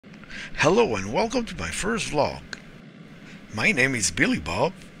Hello and welcome to my first vlog. My name is Billy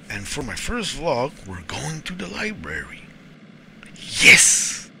Bob, and for my first vlog we're going to the library.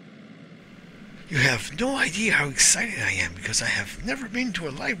 Yes! You have no idea how excited I am because I have never been to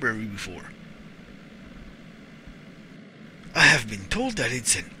a library before. I have been told that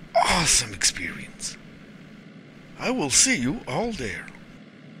it's an awesome experience. I will see you all there.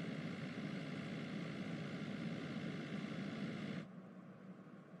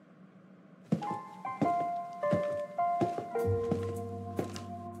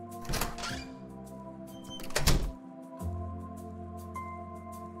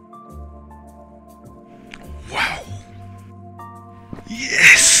 Wow!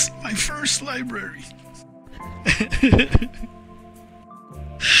 Yes! My first library!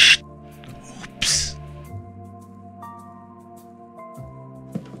 Shh! Oops!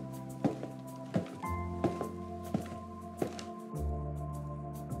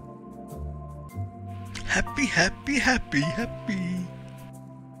 Happy, happy, happy, happy!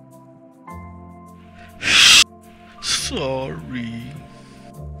 Shh! Sorry.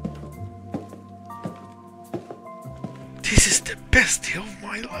 This is the best day of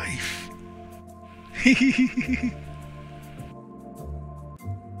my life.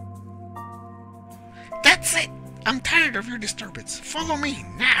 That's it. I'm tired of your disturbance. Follow me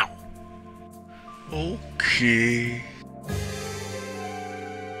now. Okay.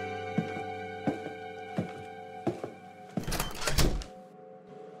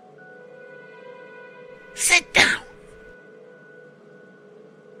 Sit down.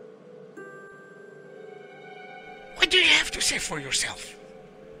 What do you have to say for yourself?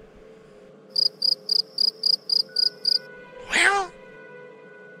 Well?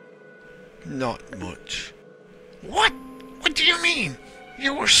 Not much. What? What do you mean?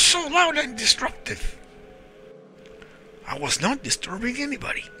 You were so loud and disruptive. I was not disturbing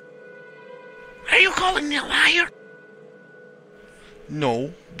anybody. Are you calling me a liar?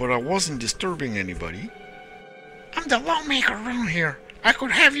 No, but I wasn't disturbing anybody. I'm the lawmaker around here. I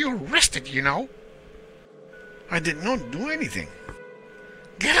could have you arrested, you know. I did not do anything.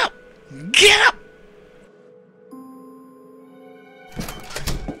 Get up! Get up!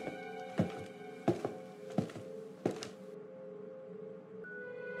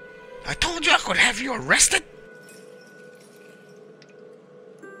 I told you I could have you arrested.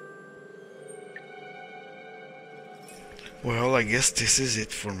 Well, I guess this is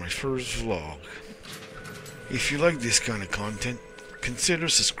it for my first vlog. If you like this kind of content, consider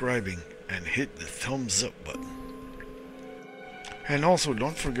subscribing and hit the thumbs up button. And also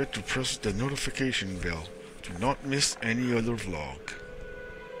don't forget to press the notification bell to not miss any other vlog.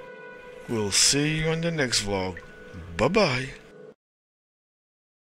 We'll see you on the next vlog. Bye bye.